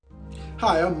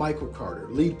Hi, I'm Michael Carter,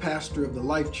 lead pastor of the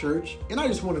Life Church, and I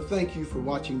just want to thank you for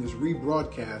watching this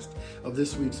rebroadcast of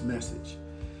this week's message.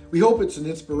 We hope it's an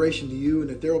inspiration to you and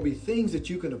that there will be things that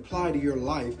you can apply to your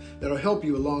life that will help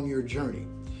you along your journey.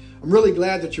 I'm really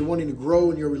glad that you're wanting to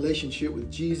grow in your relationship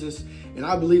with Jesus, and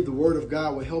I believe the Word of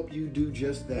God will help you do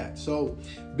just that. So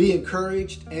be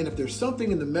encouraged, and if there's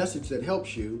something in the message that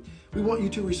helps you, we want you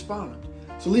to respond.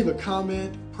 So leave a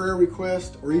comment, prayer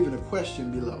request, or even a question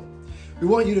below. We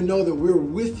want you to know that we're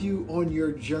with you on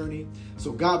your journey.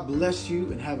 So God bless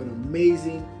you and have an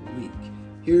amazing week.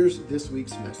 Here's this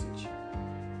week's message.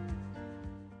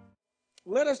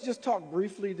 Let us just talk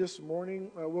briefly this morning.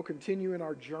 We'll continue in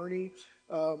our journey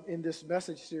in this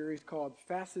message series called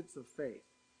Facets of Faith.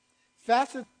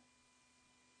 Facets,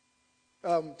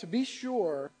 to be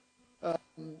sure,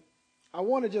 I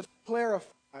want to just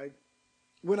clarify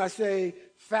when I say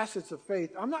facets of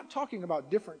faith, I'm not talking about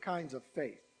different kinds of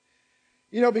faith.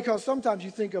 You know, because sometimes you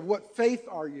think of what faith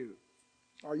are you?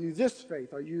 Are you this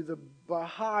faith? Are you the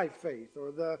Baha'i faith?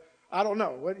 Or the, I don't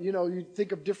know, what, you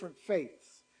think of different faiths.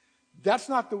 That's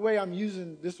not the way I'm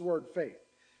using this word faith.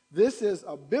 This is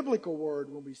a biblical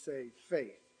word when we say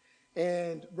faith.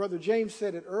 And Brother James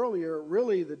said it earlier,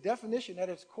 really the definition at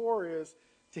its core is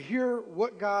to hear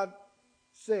what God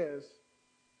says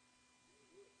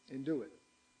and do it.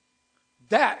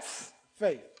 That's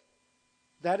faith.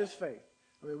 That is faith.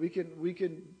 I mean, we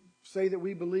can say that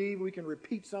we believe, we can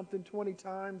repeat something 20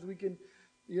 times, we can,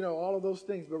 all of those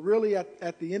things. But really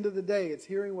at the end of the day, it's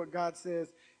hearing what God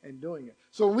says and doing it.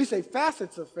 So when we say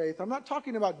facets of faith, I'm not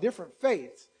talking about different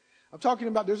faiths. I'm talking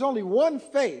about there's only one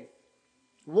faith,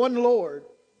 one Lord,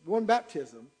 one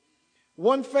baptism.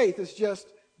 One faith is just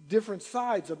different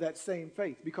sides of that same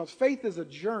faith, because faith is a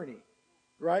journey,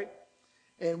 right?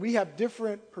 And we have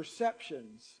different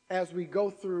perceptions as we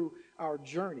go through our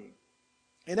journey.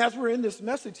 And as we're in this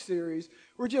message series,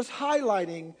 we're just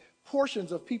highlighting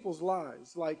portions of people's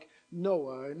lives, like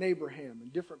Noah and Abraham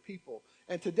and different people.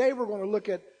 And today we're going to look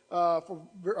at, for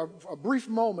a brief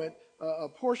moment, a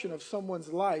portion of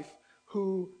someone's life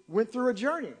who went through a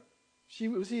journey.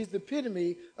 She's the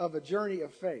epitome of a journey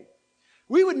of faith.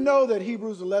 We would know that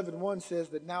Hebrews 11:1 says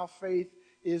that now faith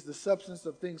is the substance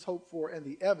of things hoped for and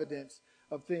the evidence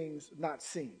of things not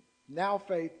seen. Now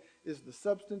faith is the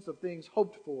substance of things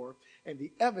hoped for and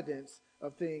the evidence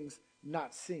of things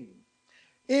not seen.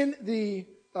 In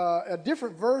a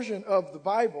different version of the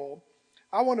Bible,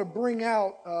 I want to bring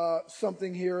out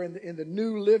something here in the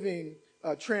New Living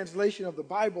Translation of the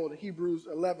Bible, the Hebrews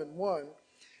 11:1.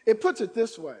 It puts it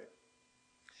this way.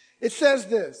 It says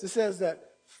this. It says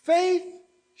that faith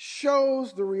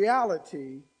shows the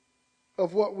reality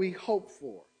of what we hope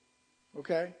for.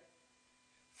 Okay?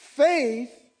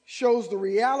 Faith shows the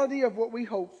reality of what we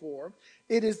hope for.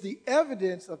 It is the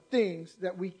evidence of things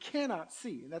that we cannot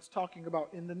see. And that's talking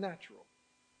about in the natural.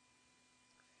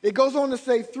 It goes on to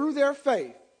say, through their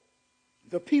faith,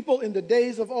 the people in the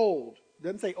days of old, it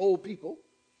doesn't say old people,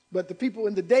 but the people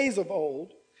in the days of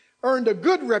old earned a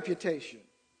good reputation.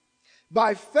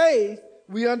 By faith,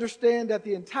 we understand that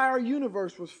the entire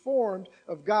universe was formed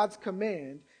of God's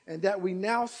command, and that we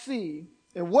now see,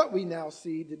 and what we now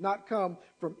see did not come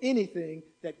from anything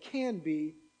that can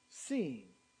be seen.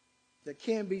 That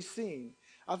can be seen.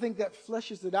 I think that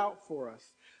fleshes it out for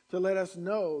us to let us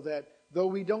know that though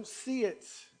we don't see it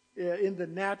in the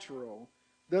natural,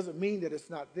 doesn't mean that it's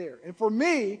not there. And for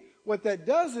me, what that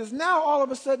does is now all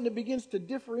of a sudden it begins to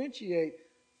differentiate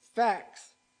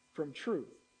facts from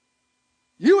truth.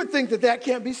 You would think that that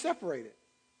can't be separated.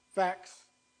 Facts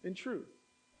and truth.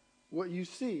 What you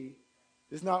see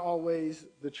is not always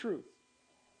the truth,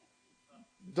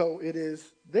 though it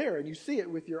is there and you see it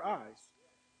with your eyes,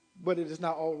 but it is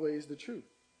not always the truth.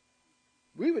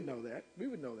 We would know that. We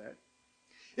would know that.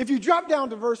 If you drop down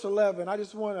to verse 11, I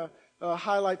just want to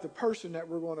highlight the person that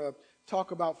we're going to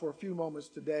talk about for a few moments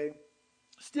today.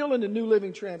 Still in the New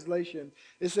Living Translation,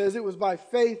 it says it was by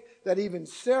faith that even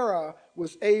Sarah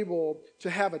was able to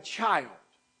have a child.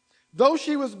 Though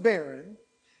she was barren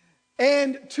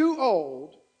and too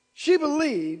old, she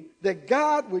believed that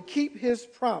God would keep his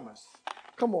promise.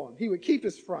 Come on, he would keep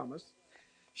his promise.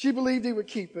 She believed he would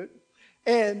keep it.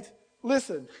 And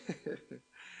listen,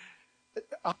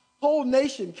 a whole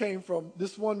nation came from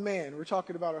this one man. We're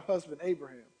talking about her husband,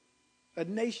 Abraham. A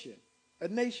nation.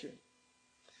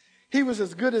 He was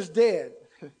as good as dead.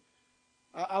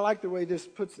 I like the way this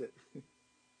puts it. It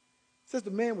says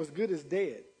the man was good as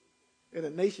dead, and a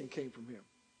nation came from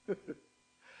him.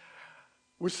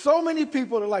 With so many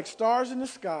people that are like stars in the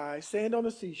sky, sand on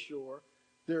the seashore,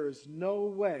 there is no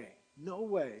way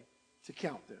to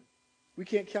count them. We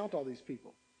can't count all these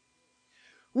people.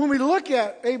 When we look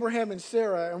at Abraham and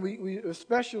Sarah, and we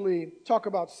especially talk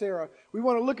about Sarah, we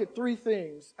want to look at three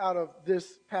things out of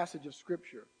this passage of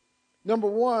Scripture. Number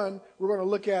one, we're going to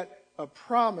look at a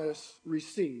promise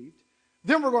received.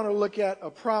 Then we're going to look at a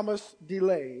promise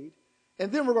delayed.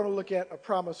 And then we're going to look at a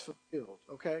promise fulfilled,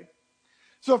 okay?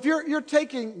 So if you're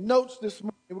taking notes this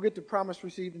morning, we'll get to promise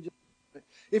received in just a minute.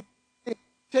 If you're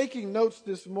taking notes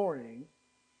this morning,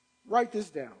 write this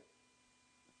down.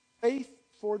 Faith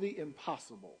for the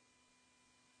impossible.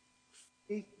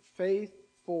 Faith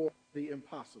for the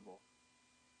impossible.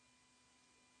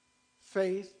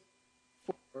 Faith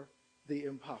for the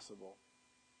impossible.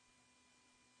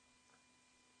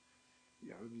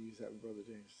 Yeah, let me use that with Brother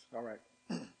James. All right.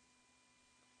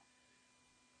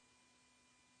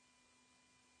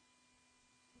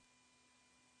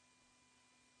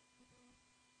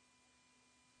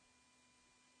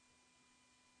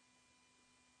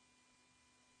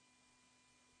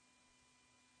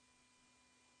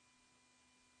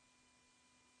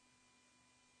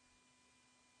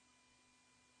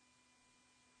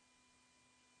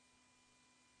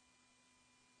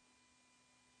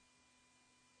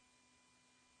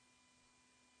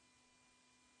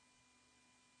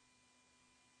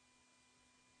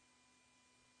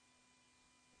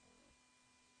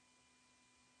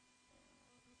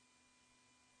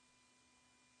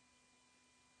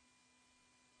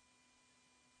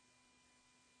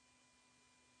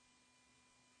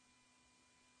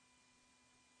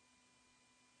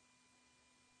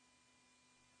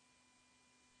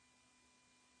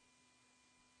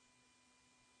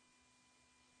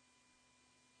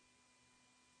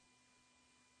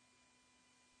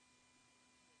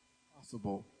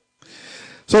 Possible.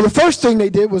 So the first thing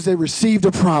they did was they received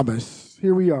a promise.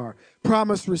 Here we are.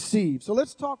 Promise received. So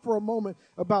let's talk for a moment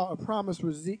about a promise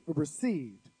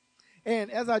received.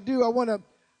 And as I do, I want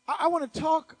to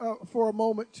talk for a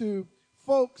moment to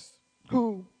folks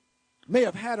who may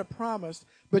have had a promise,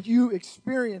 but you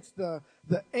experienced the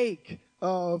ache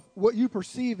of what you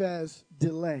perceive as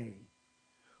delay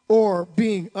or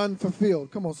being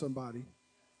unfulfilled. Come on, somebody.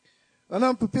 An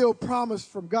unfulfilled promise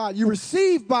from God. You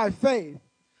receive by faith.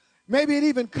 Maybe it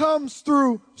even comes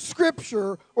through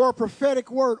Scripture or a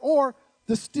prophetic word or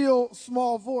the still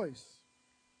small voice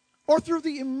or through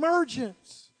the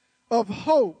emergence of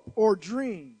hope or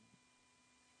dream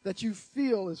that you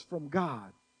feel is from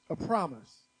God, a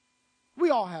promise. We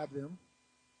all have them.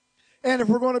 And if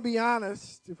we're going to be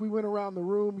honest, if we went around the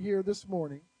room here this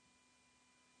morning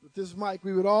with this mic,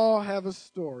 we would all have a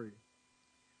story.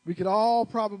 We could all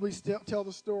probably tell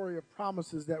the story of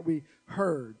promises that we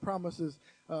heard, promises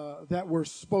that were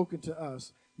spoken to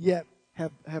us, yet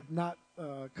have not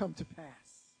come to pass.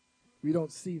 We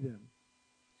don't see them.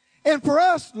 And for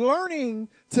us, learning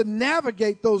to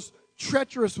navigate those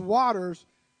treacherous waters,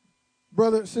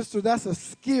 brother and sister, that's a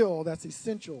skill that's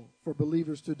essential for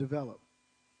believers to develop.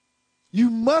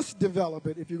 You must develop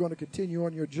it if you're going to continue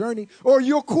on your journey, or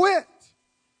you'll quit.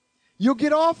 You'll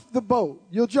get off the boat.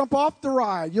 You'll jump off the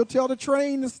ride. You'll tell the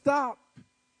train to stop.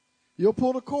 You'll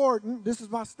pull the cord. This is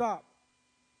my stop.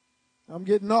 I'm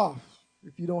getting off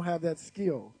if you don't have that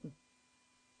skill.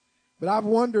 But I've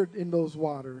wandered in those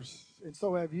waters, and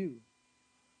so have you,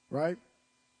 right?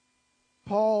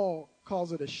 Paul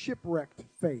calls it a shipwrecked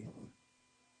faith.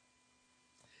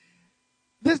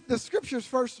 The scriptures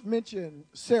first mention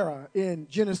Sarah in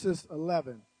Genesis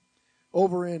 11.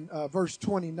 Over in verse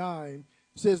 29,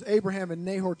 it says Abraham and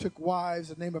Nahor took wives.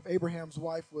 The name of Abraham's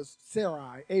wife was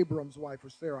Sarai. Abram's wife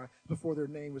was Sarai before their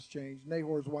name was changed.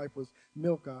 Nahor's wife was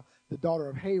Milcah, the daughter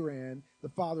of Haran, the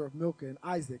father of Milcah and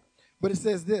Isaac. But it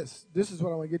says this. This is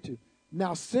what I want to get to.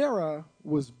 Now Sarah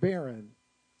was barren.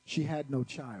 She had no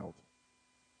child.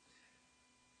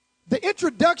 The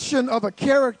introduction of a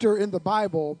character in the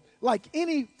Bible, like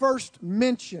any first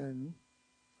mention,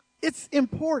 it's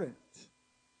important.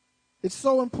 It's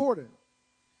so important.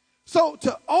 So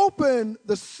to open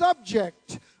the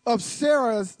subject of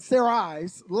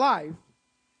Sarai's life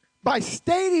by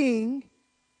stating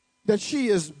that she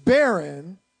is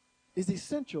barren is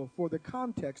essential for the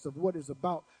context of what is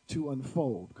about to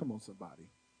unfold. Come on, somebody.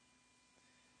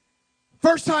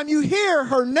 First time you hear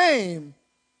her name,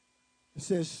 it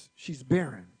says she's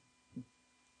barren.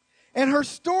 And her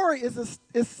story is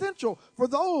essential for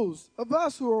those of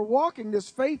us who are walking this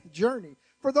faith journey,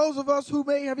 for those of us who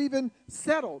may have even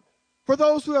settled, for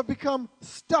those who have become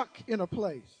stuck in a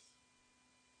place,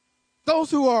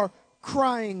 those who are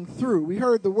crying through. We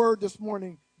heard the word this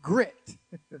morning, grit.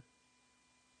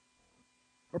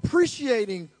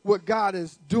 Appreciating what God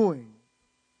is doing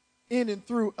in and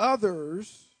through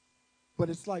others, but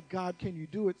it's like, God, can you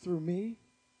do it through me?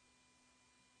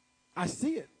 I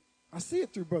see it. I see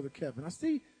it through Brother Kevin. I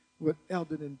see what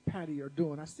Eldon and Patty are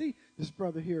doing. I see this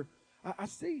brother here. I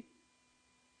see.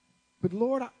 But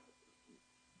Lord,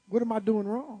 what am I doing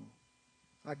wrong?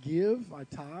 I give, I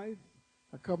tithe,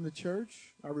 I come to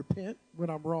church, I repent when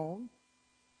I'm wrong.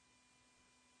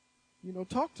 You know,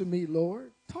 talk to me,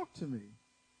 Lord. Talk to me.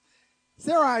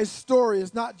 Sarai's story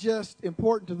is not just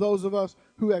important to those of us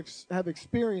who have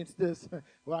experienced this,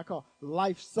 what I call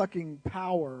life-sucking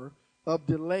power of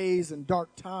delays and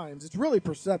dark times. It's really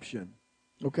perception,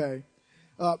 okay?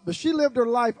 But she lived her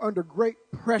life under great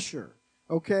pressure,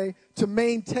 okay, to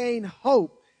maintain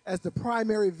hope as the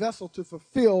primary vessel to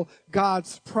fulfill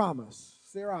God's promise.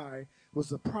 Sarai was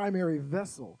the primary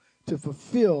vessel to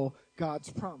fulfill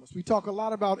God's promise. We talk a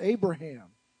lot about Abraham,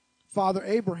 Father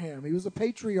Abraham. He was a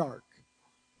patriarch,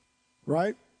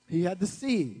 right? He had the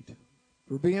seed,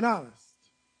 we're being honest.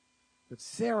 But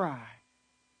Sarai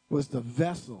was the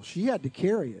vessel. She had to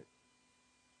carry it.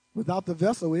 Without the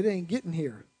vessel, it ain't getting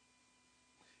here.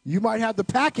 You might have the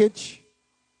package,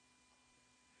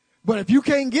 but if you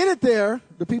can't get it there,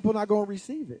 the people are not going to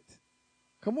receive it.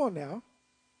 Come on now.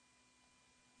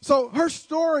 So her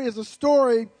story is a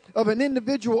story of an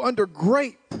individual under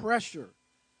great pressure.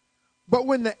 But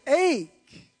when the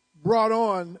ache brought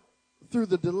on through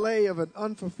the delay of an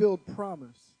unfulfilled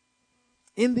promise,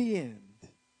 in the end,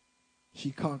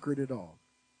 she conquered it all.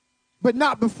 But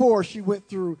not before she went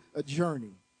through a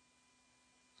journey.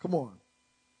 Come on.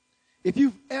 If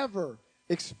you've ever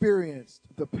experienced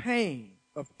the pain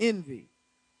of envy,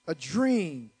 a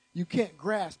dream you can't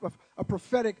grasp, a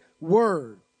prophetic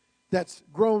word that's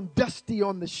grown dusty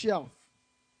on the shelf,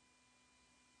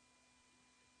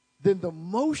 then the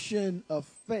motion of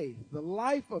faith, the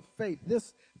life of faith,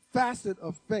 this facet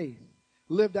of faith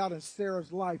lived out in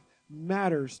Sarah's life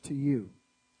matters to you.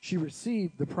 She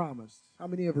received the promise. How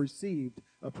many have received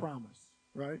a promise,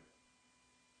 right?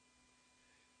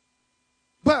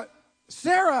 But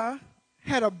Sarah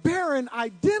had a barren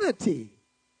identity.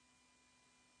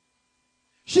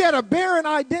 She had a barren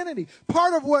identity.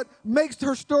 Part of what makes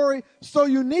her story so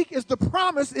unique is the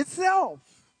promise itself.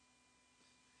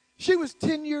 She was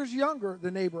 10 years younger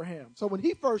than Abraham. So when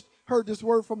he first heard this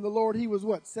word from the Lord, he was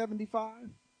what, 75?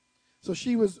 So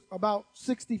she was about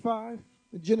 65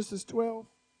 in Genesis 12.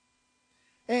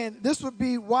 And this would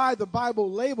be why the Bible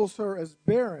labels her as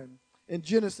barren in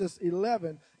Genesis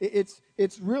 11.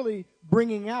 It's really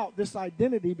bringing out this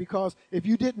identity, because if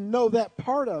you didn't know that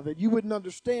part of it, you wouldn't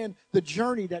understand the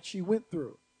journey that she went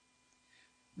through.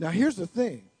 Now, here's the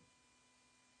thing.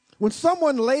 When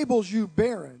someone labels you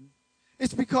barren,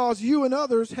 it's because you and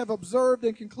others have observed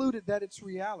and concluded that it's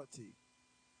reality.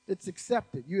 It's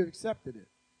accepted. You have accepted it.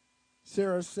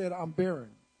 Sarah said, I'm barren.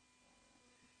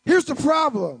 Here's the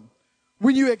problem.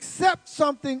 When you accept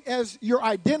something as your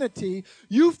identity,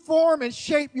 you form and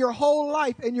shape your whole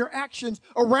life and your actions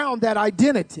around that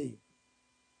identity.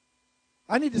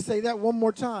 I need to say that one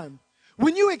more time.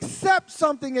 When you accept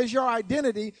something as your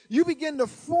identity, you begin to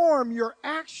form your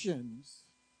actions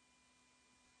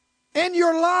and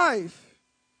your life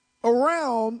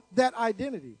around that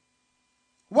identity.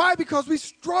 Why? Because we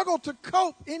struggle to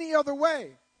cope any other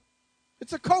way.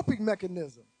 It's a coping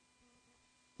mechanism.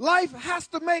 Life has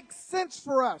to make sense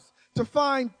for us to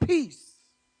find peace.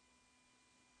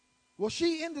 Well,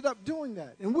 she ended up doing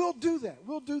that, and we'll do that.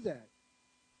 We'll do that.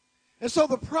 And so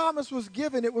the promise was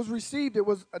given, it was received, it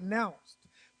was announced.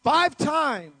 5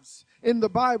 times in the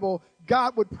Bible,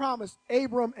 God would promise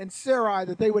Abram and Sarai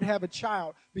that they would have a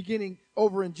child, beginning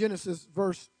over in Genesis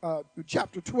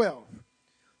chapter 12.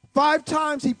 5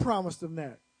 times he promised them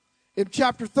that. In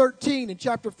chapter 13, in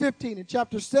chapter 15, in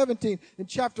chapter 17, in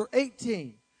chapter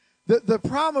 18. The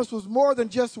promise was more than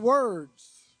just words,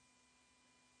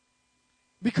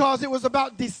 because it was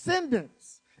about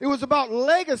descendants. It was about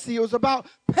legacy. It was about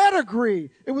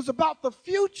pedigree. It was about the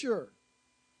future.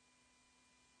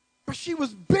 But she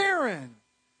was barren,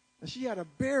 and she had a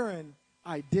barren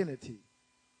identity.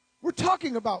 We're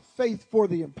talking about faith for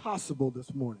the impossible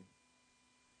this morning.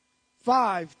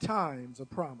 5 times a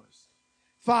promise.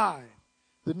 5,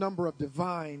 the number of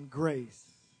divine grace.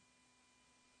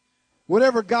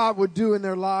 Whatever God would do in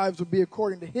their lives would be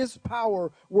according to his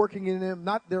power working in them,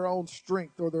 not their own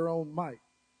strength or their own might.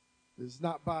 It is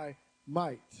not by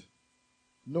might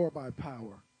nor by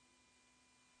power,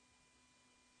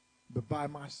 but by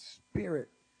my Spirit,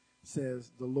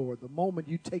 says the Lord. The moment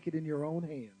you take it in your own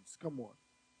hands, come on.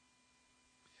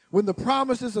 When the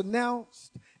promise is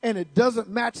announced and it doesn't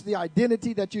match the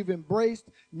identity that you've embraced,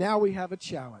 now we have a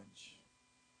challenge.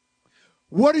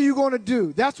 What are you going to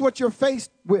do? That's what you're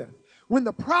faced with. when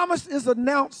the promise is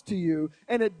announced to you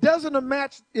and it doesn't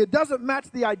match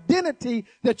the identity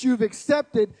that you've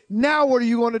accepted, now what are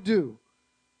you going to do?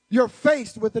 You're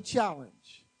faced with a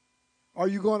challenge. Are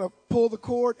you going to pull the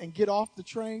cord and get off the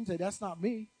train? Say, that's not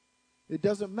me. It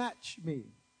doesn't match me.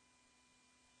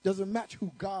 It doesn't match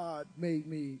who God made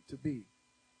me to be.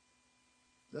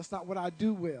 That's not what I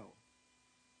do well.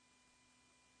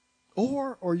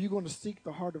 Or are you going to seek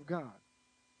the heart of God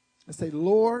and say,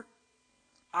 Lord,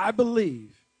 I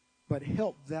believe, but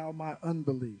help thou my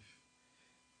unbelief.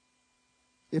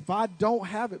 If I don't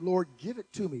have it, Lord, give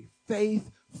it to me. Faith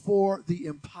for the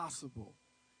impossible.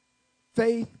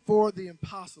 Faith for the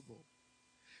impossible.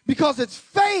 Because it's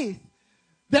faith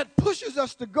that pushes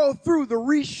us to go through the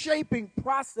reshaping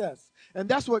process. And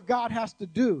that's what God has to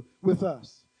do with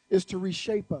us, is to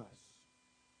reshape us.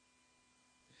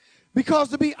 Because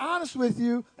to be honest with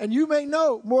you, and you may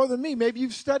know more than me, maybe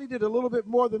you've studied it a little bit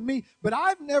more than me, but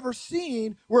I've never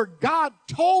seen where God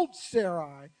told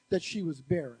Sarai that she was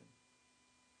barren.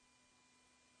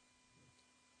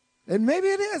 And maybe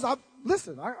it is.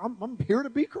 I'm here to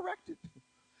be corrected.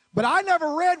 But I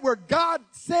never read where God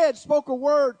spoke a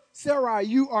word, Sarai,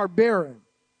 you are barren.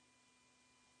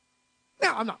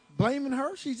 Now, I'm not blaming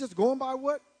her. She's just going by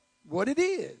what it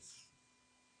is.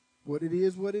 What it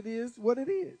is, what it is, what it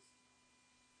is.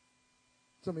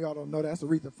 Some of y'all don't know that. That's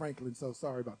Aretha Franklin, so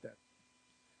sorry about that.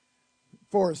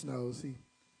 Forrest knows.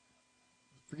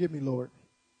 Forgive me, Lord.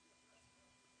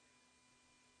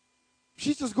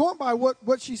 She's just going by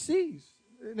what she sees.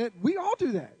 And we all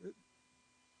do that.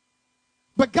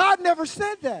 But God never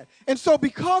said that. And so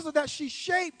because of that, she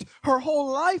shaped her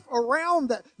whole life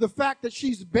around the fact that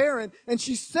she's barren, and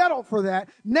she settled for that.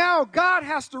 Now God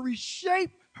has to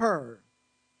reshape her.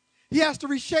 He has to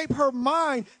reshape her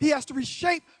mind. He has to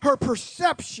reshape her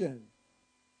perception.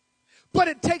 But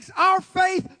it takes our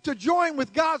faith to join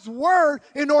with God's word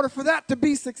in order for that to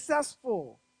be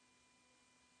successful.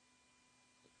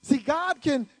 See, God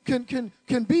can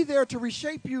be there to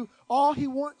reshape you all he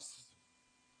wants.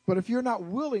 But if you're not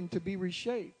willing to be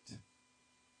reshaped,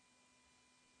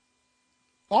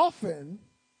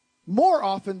 more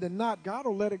often than not, God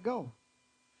will let it go.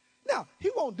 Now, he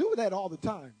won't do that all the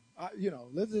time.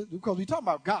 Because we talk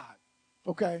about God,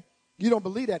 okay? You don't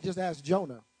believe that, just ask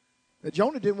Jonah.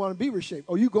 Jonah didn't want to be reshaped.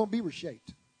 Oh, you're going to be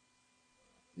reshaped.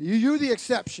 You're the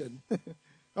exception.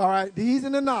 All right? He's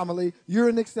an anomaly. You're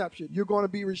an exception. You're going to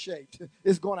be reshaped.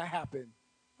 It's going to happen.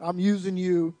 I'm using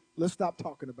you. Let's stop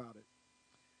talking about it.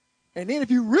 And then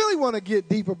if you really want to get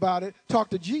deep about it, talk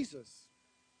to Jesus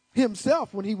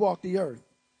himself when he walked the earth.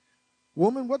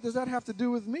 Woman, what does that have to do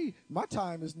with me? My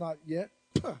time is not yet.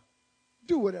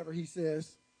 Do whatever he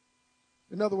says.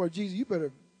 In other words, Jesus, you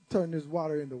better turn this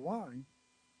water into wine.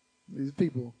 These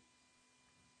people,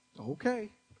 okay.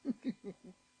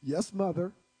 Yes,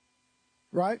 mother.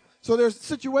 Right? So there's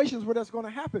situations where that's going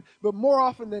to happen. But more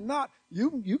often than not,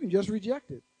 you can just reject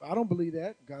it. I don't believe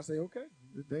that. God say, okay,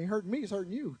 it ain't hurting me, it's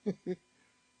hurting you.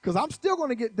 Because I'm still going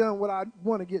to get done what I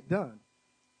want to get done.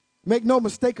 Make no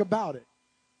mistake about it.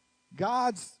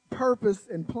 God's purpose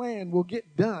and plan will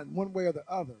get done one way or the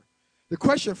other. The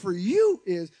question for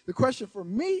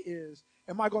me is,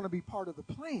 am I going to be part of the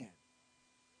plan?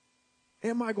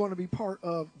 Am I going to be part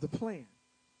of the plan?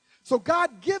 So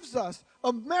God gives us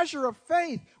a measure of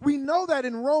faith. We know that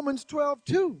in Romans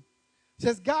 12:2. It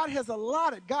says God has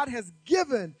allotted, God has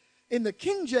given. In the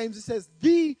King James, it says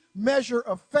the measure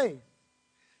of faith.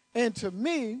 And to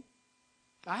me,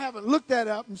 I haven't looked that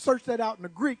up and searched that out in the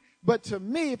Greek, but to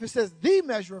me, if it says the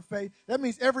measure of faith, that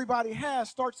means everybody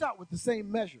starts out with the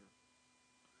same measure.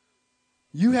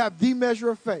 You have the measure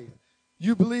of faith.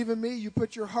 You believe in me. You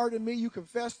put your heart in me. You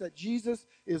confess that Jesus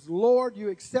is Lord. You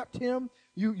accept him.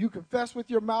 You confess with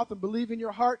your mouth and believe in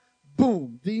your heart.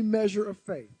 Boom, the measure of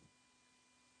faith.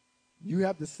 You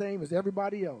have the same as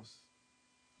everybody else.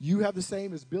 You have the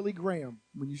same as Billy Graham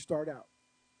when you start out.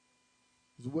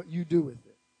 It's what you do with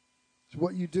it. It's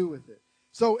what you do with it.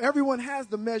 So everyone has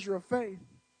the measure of faith.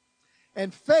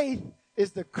 And faith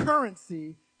is the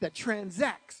currency that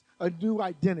transacts a new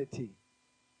identity.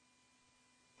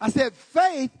 I said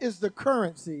faith is the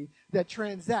currency that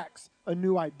transacts a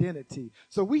new identity.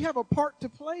 So we have a part to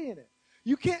play in it.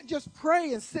 You can't just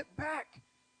pray and sit back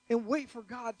and wait for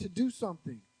God to do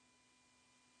something.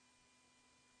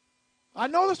 I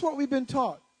know that's what we've been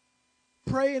taught.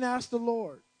 Pray and ask the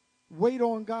Lord. Wait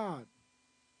on God.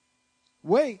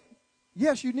 Wait.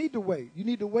 Yes, you need to wait. You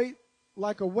need to wait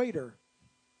like a waiter.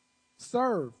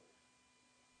 Serve.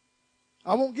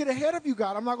 I won't get ahead of you,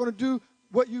 God. I'm not going to do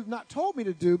what you've not told me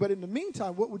to do, but in the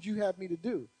meantime, what would you have me to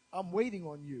do? I'm waiting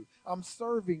on you. I'm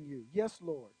serving you. Yes,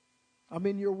 Lord. I'm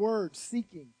in your word,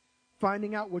 seeking,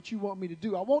 finding out what you want me to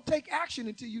do. I won't take action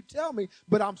until you tell me,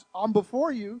 but I'm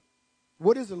before you.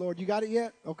 What is it, Lord? You got it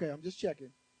yet? Okay, I'm just checking.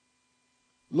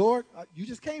 Lord, you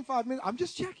just came 5 minutes. I'm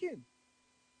just checking.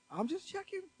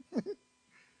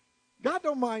 God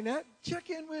don't mind that. Check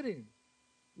in with him.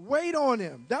 Wait on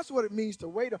him. That's what it means to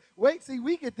wait. Wait, see,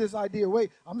 we get this idea.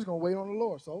 Wait, I'm just going to wait on the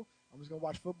Lord. So I'm just going to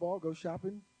watch football, go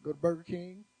shopping, go to Burger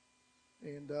King.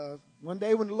 And one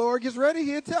day when the Lord gets ready,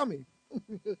 he'll tell me.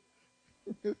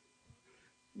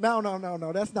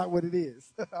 No. That's not what it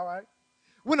is. All right?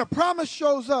 When a promise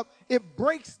shows up, it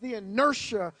breaks the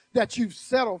inertia that you've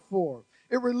settled for.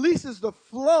 It releases the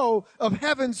flow of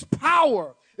heaven's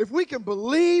power. If we can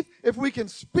believe, if we can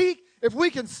speak, if we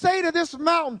can say to this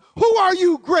mountain, who are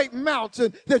you, great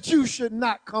mountain, that you should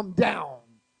not come down?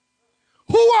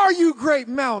 Who are you, great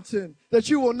mountain, that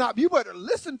you will not? You better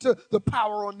listen to the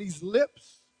power on these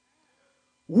lips.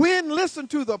 Wind, listen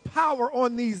to the power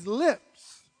on these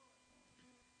lips.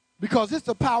 Because it's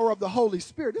the power of the Holy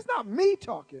Spirit. It's not me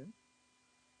talking.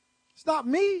 It's not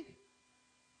me.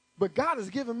 But God has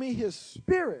given me his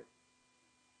spirit.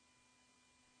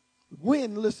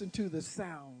 Wind, listen to the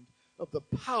sound of the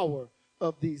power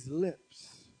of these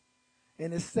lips.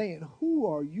 And it's saying, who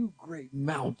are you, great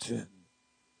mountain,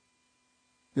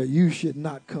 that you should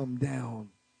not come down?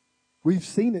 We've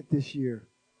seen it this year.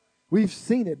 We've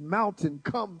seen it. Mountain,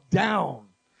 come down.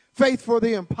 Faith for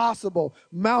the impossible.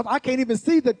 Mount, I can't even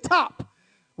see the top.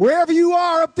 Wherever you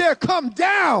are up there, come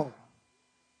down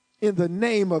in the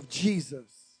name of Jesus.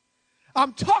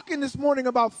 I'm talking this morning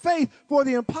about faith for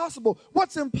the impossible.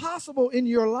 What's impossible in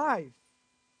your life?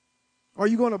 Are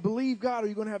you going to believe God? Or are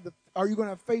you going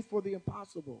to have faith for the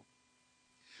impossible?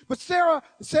 But Sarah,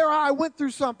 I went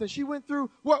through something. She went through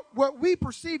what we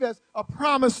perceive as a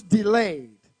promise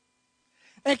delayed.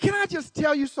 And can I just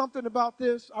tell you something about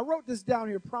this? I wrote this down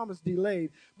here, promise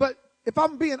delayed. But if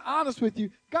I'm being honest with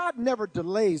you, God never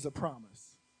delays a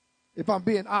promise. If I'm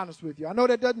being honest with you. I know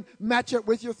that doesn't match up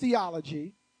with your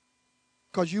theology,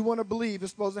 because you want to believe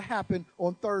it's supposed to happen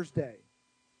on Thursday.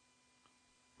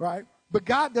 Right? But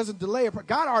God doesn't delay it.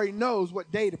 God already knows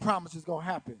what day the promise is going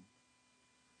to happen.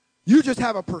 You just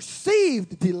have a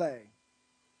perceived delay.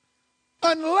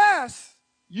 Unless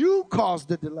you caused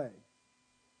the delay.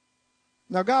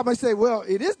 Now, God might say, well,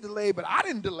 it is delayed, but I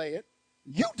didn't delay it.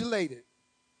 You delayed it.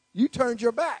 You turned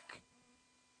your back.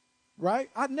 Right?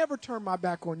 I never turn my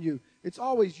back on you. It's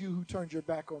always you who turns your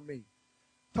back on me.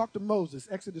 Talk to Moses,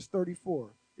 Exodus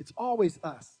 34. It's always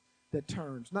us that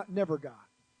turns, never God.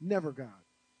 Never God.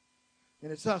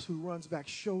 And it's us who runs back.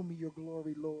 Show me your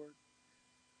glory, Lord.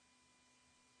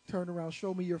 Turn around,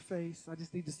 show me your face. I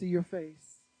just need to see your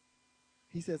face.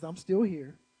 He says, I'm still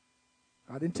here.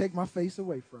 I didn't take my face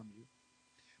away from you.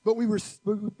 But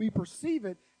we perceive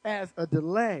it as a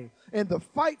delay. And the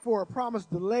fight for a promise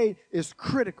delayed is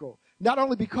critical. Not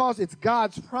only because it's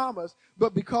God's promise,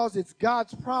 but because it's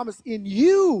God's promise in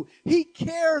you. He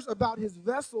cares about his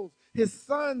vessels, his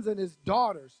sons and his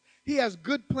daughters. He has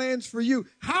good plans for you.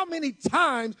 How many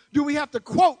times do we have to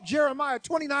quote Jeremiah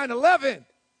 29:11?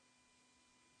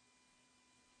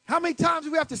 How many times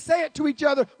do we have to say it to each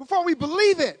other before we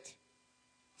believe it?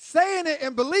 Saying it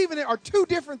and believing it are two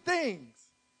different things.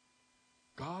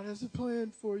 God has a plan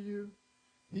for you.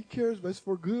 He cares, but it's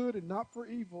for good and not for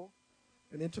evil.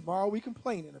 And then tomorrow we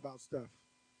complaining about stuff.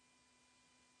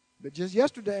 But just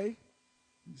yesterday,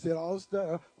 you said all this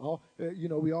stuff.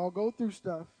 We all go through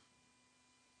stuff.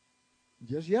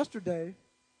 Just yesterday,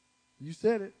 you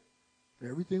said it.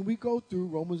 Everything we go through,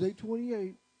 Romans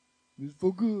 8:28, is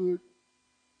for good.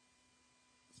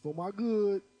 It's for my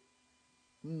good.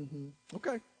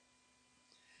 Okay.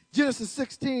 Genesis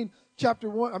 16,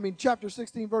 chapter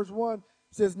 16, verse 1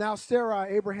 says, now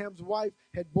Sarai, Abraham's wife,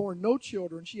 had borne no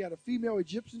children. She had a female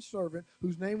Egyptian servant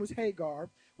whose name was Hagar.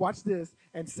 Watch this.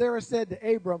 And Sarah said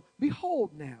to Abram,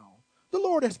 behold now, the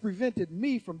Lord has prevented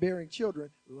me from bearing children.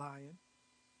 Lying.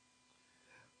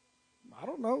 I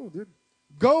don't know.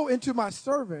 Go into my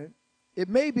servant. It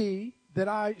may be that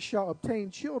I shall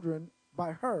obtain children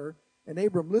by her. And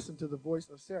Abram listened to the voice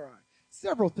of Sarai.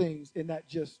 Several things in that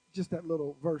just that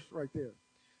little verse right there.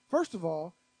 First of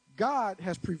all, God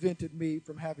has prevented me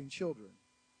from having children.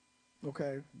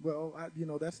 Okay, well,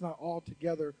 that's not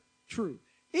altogether true.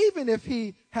 Even if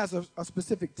he has a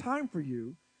specific time for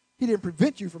you, he didn't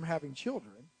prevent you from having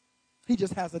children. He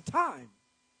just has a time.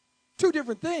 Two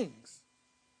different things.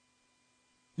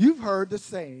 You've heard the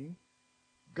saying,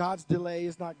 God's delay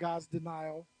is not God's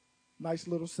denial. Nice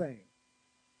little saying.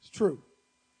 It's true.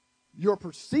 Your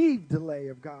perceived delay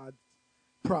of God's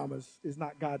promise is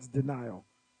not God's denial.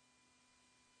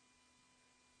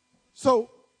 So,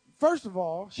 first of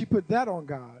all, she put that on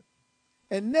God.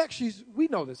 And next, we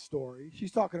know this story.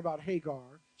 She's talking about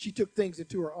Hagar. She took things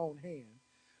into her own hand.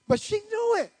 But she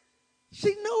knew it.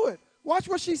 She knew it. Watch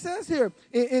what she says here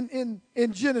in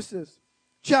Genesis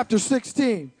chapter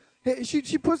 16.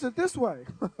 She puts it this way.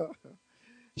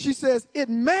 She says, it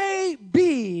may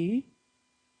be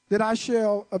that I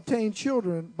shall obtain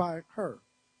children by her.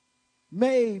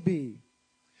 Maybe.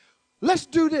 Let's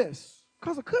do this.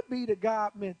 Because it could be that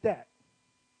God meant that.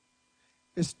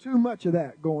 It's too much of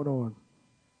that going on.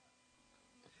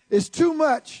 It's too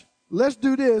much. Let's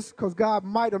do this because God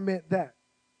might have meant that.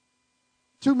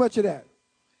 Too much of that.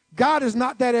 God is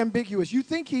not that ambiguous. You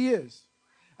think he is.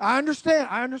 I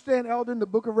understand, Elder, in the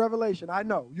book of Revelation. I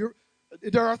know.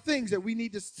 There are things that we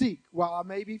need to seek while I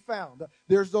may be found.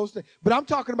 There's those things. But I'm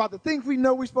talking about the things we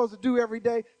know we're supposed to do every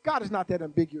day. God is not that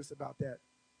ambiguous about that.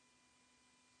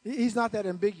 He's not that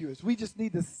ambiguous. We just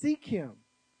need to seek him.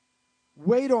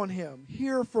 Wait on him.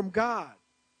 Hear from God.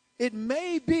 It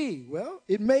may be. Well,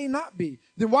 it may not be.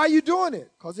 Then why are you doing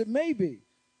it? Because it may be.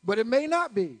 But it may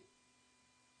not be.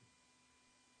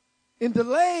 In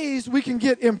delays, we can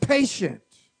get impatient.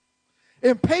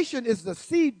 Impatient is the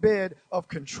seedbed of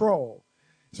control.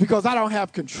 It's because I don't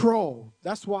have control.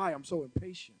 That's why I'm so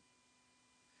impatient.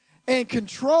 And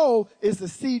control is the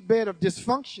seedbed of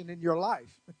dysfunction in your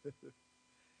life.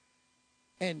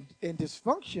 and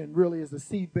dysfunction really is the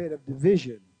seedbed of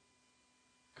division.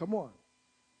 Come on.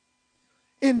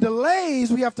 In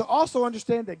delays, we have to also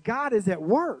understand that God is at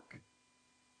work.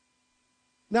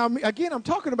 Now, again, I'm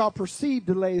talking about perceived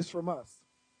delays from us.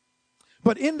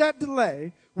 But in that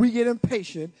delay, we get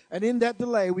impatient. And in that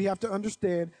delay, we have to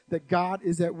understand that God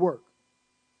is at work.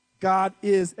 God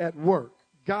is at work.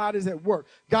 God is at work.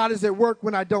 God is at work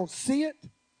when I don't see it.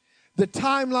 The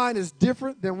timeline is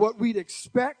different than what we'd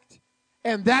expect.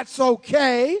 And that's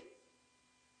okay.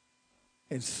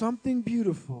 And something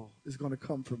beautiful is going to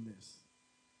come from this.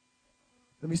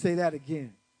 Let me say that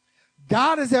again.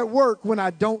 God is at work when I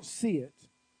don't see it.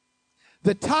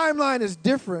 The timeline is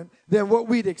different than what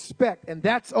we'd expect, and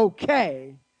that's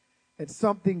okay. And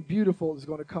something beautiful is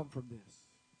going to come from this.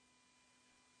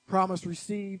 Promise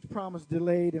received, promise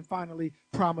delayed, and finally,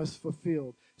 promise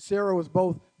fulfilled. Sarah was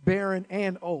both barren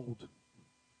and old.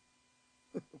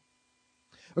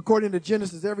 According to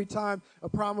Genesis, every time a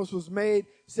promise was made,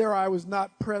 Sarai was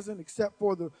not present except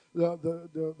for the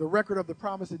record of the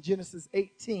promise in Genesis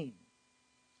 18.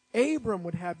 Abram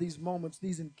would have these moments,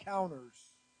 these encounters.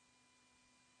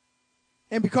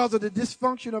 And because of the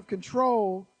dysfunction of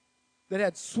control that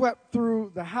had swept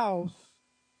through the house,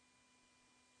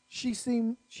 she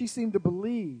seemed to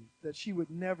believe that she would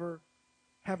never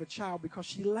have a child because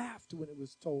she laughed when it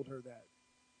was told her that.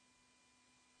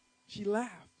 She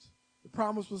laughed. The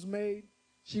promise was made.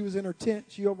 She was in her tent.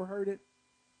 She overheard it.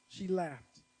 She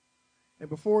laughed. And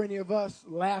before any of us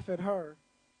laugh at her,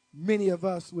 many of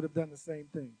us would have done the same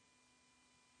thing.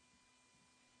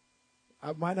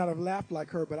 I might not have laughed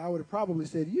like her, but I would have probably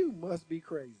said, you must be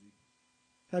crazy.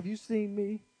 Have you seen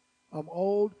me? I'm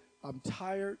old. I'm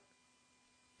tired.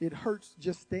 It hurts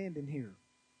just standing here.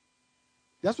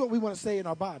 That's what we want to say in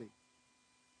our body.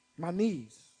 My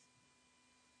knees.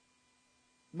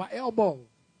 My elbow.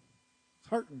 It's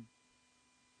hurting.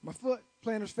 My foot.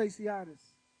 Plantar fasciitis.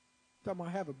 Talking about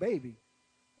I have a baby.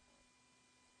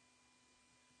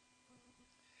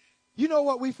 You know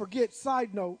what we forget?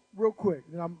 Side note, real quick,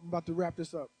 and I'm about to wrap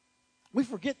this up. We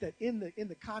forget that in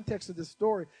the context of this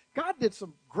story, God did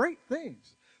some great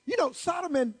things. You know,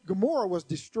 Sodom and Gomorrah was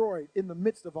destroyed in the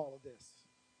midst of all of this.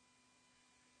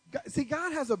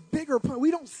 God has a bigger plan. We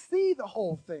don't see the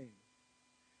whole thing.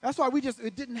 That's why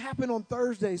it didn't happen on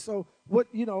Thursday. So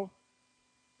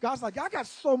God's like, I got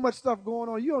so much stuff going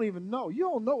on, you don't even know. You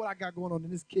don't know what I got going on in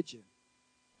this kitchen.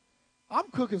 I'm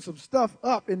cooking some stuff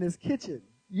up in this kitchen.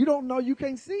 You don't know, you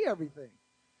can't see everything.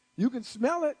 You can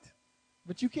smell it,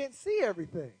 but you can't see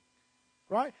everything,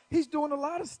 right? He's doing a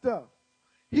lot of stuff.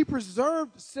 He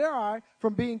preserved Sarai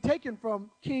from being taken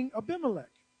from King Abimelech.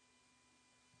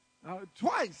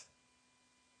 Twice.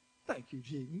 Thank you,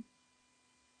 Jeannie.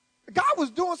 God was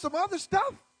doing some other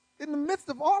stuff in the midst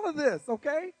of all of this,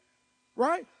 okay?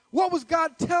 Right? What was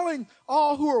God telling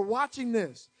all who are watching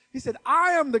this? He said,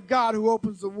 I am the God who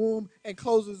opens the womb and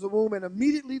closes the womb. And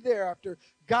immediately thereafter,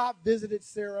 God visited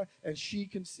Sarah and she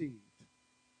conceived.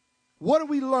 What do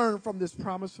we learn from this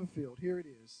promise fulfilled? Here it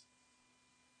is.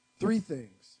 3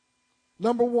 things.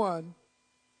 Number 1,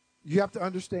 you have to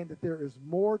understand that there is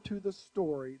more to the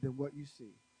story than what you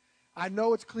see. I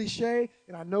know it's cliche,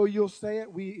 and I know you'll say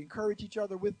it. We encourage each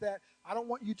other with that. I don't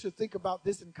want you to think about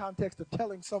this in context of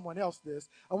telling someone else this.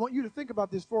 I want you to think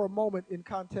about this for a moment in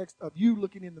context of you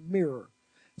looking in the mirror,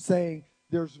 saying,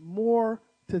 there's more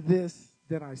to this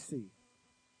than I see.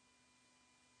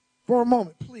 For a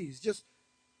moment, please, just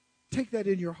take that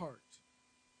in your heart.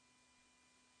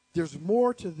 There's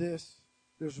more to this.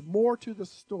 There's more to the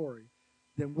story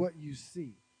than what you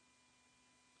see.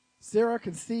 Sarah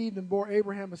conceived and bore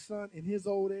Abraham a son in his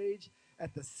old age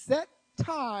at the set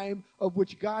time of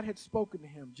which God had spoken to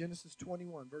him. Genesis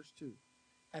 21, verse 2.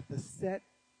 At the set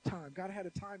time. God had a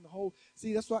time to hold.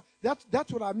 See, that's what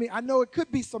I mean. I know it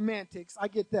could be semantics. I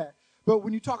get that. But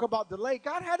when you talk about delay,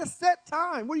 God had a set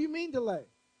time. What do you mean delay?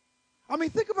 I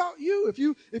mean, think about you.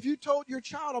 If you told your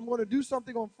child, I'm going to do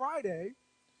something on Friday,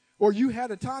 or you had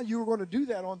a time you were going to do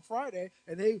that on Friday,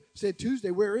 and they said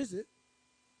Tuesday, where is it?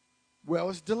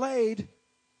 Well, it's delayed.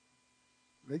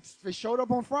 They showed up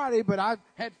on Friday, but I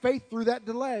had faith through that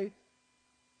delay.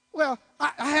 Well,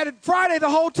 I had it Friday the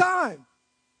whole time.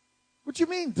 What you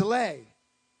mean delay?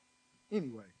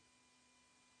 Anyway.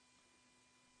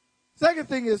 Second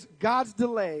thing is God's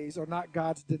delays are not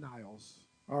God's denials.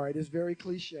 All right, it's very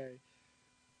cliche.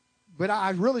 But I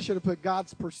really should have put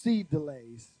God's perceived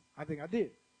delays. I think I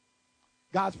did.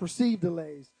 God's perceived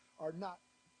delays are not.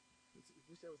 I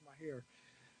wish that was my hair.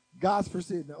 God's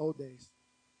perceived in the old days.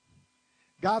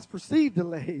 God's perceived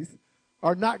delays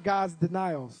are not God's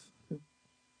denials.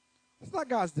 It's not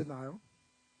God's denial.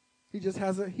 He just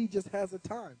has a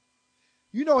time.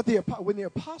 You know what when the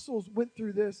apostles went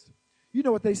through this, you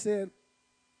know what they said?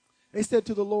 They said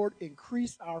to the Lord,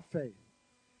 increase our faith.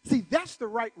 See, that's the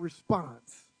right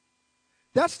response.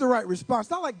 That's the right response.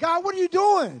 Not like, God, what are you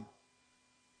doing?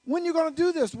 When are you going to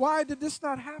do this? Why did this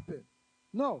not happen?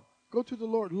 No. Go to the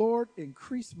Lord. Lord,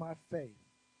 increase my faith.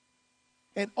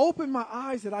 And open my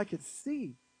eyes that I could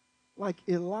see, like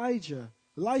Elisha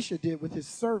did with his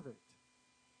servant,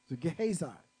 to Gehazi.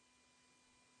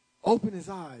 Open his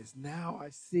eyes. Now I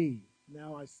see.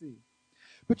 Now I see.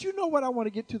 But you know what? I want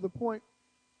to get to the point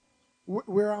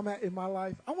where I'm at in my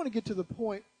life. I want to get to the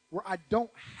point where I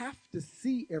don't have to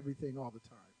see everything all the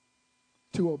time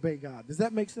to obey God. Does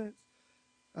that make sense?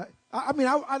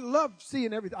 I love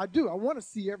seeing everything. I do. I want to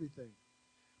see everything.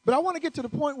 But I want to get to the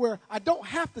point where I don't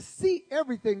have to see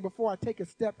everything before I take a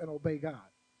step and obey God.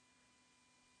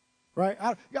 Right?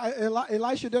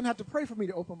 Elisha doesn't have to pray for me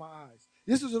to open my eyes.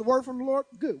 This is a word from the Lord?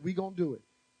 Good. We're going to do it.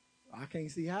 I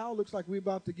can't see how. It looks like we're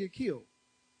about to get killed.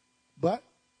 But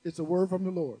it's a word from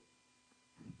the Lord.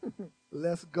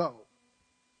 Let's go.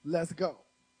 Let's go.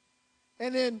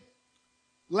 And then,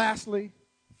 lastly,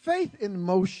 faith in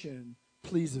motion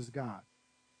pleases God.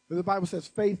 The Bible says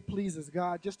faith pleases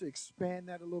God. Just to expand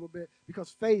that a little bit,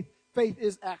 because faith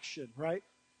is action, right?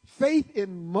 Faith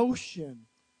in motion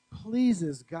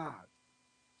pleases God.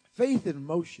 Faith in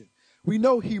motion. We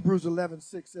know Hebrews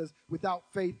 11:6 says, without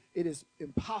faith it is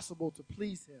impossible to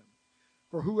please him.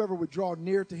 For whoever would draw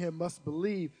near to him must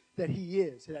believe that he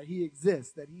is, that he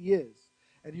exists, that he is.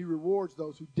 And he rewards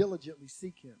those who diligently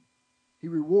seek him. He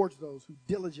rewards those who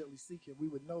diligently seek him. We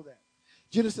would know that.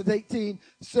 Genesis 18,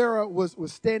 Sarah was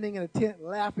standing in a tent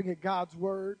laughing at God's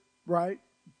word, right?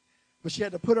 But she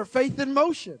had to put her faith in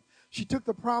motion. She took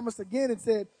the promise again and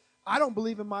said, I don't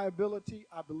believe in my ability.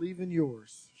 I believe in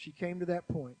yours. She came to that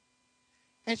point.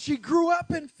 And she grew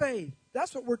up in faith.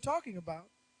 That's what we're talking about.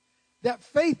 That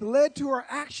faith led to her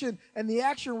action, and the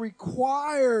action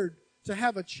required to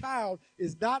have a child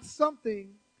is not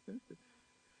something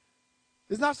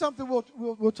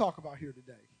we'll talk about here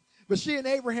today. But she and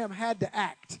Abraham had to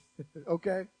act,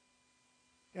 okay?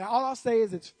 And all I'll say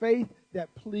is it's faith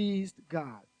that pleased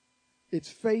God. It's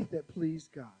faith that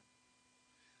pleased God.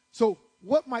 So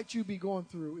what might you be going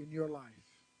through in your life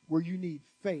where you need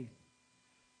faith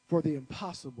for the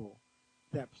impossible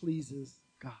that pleases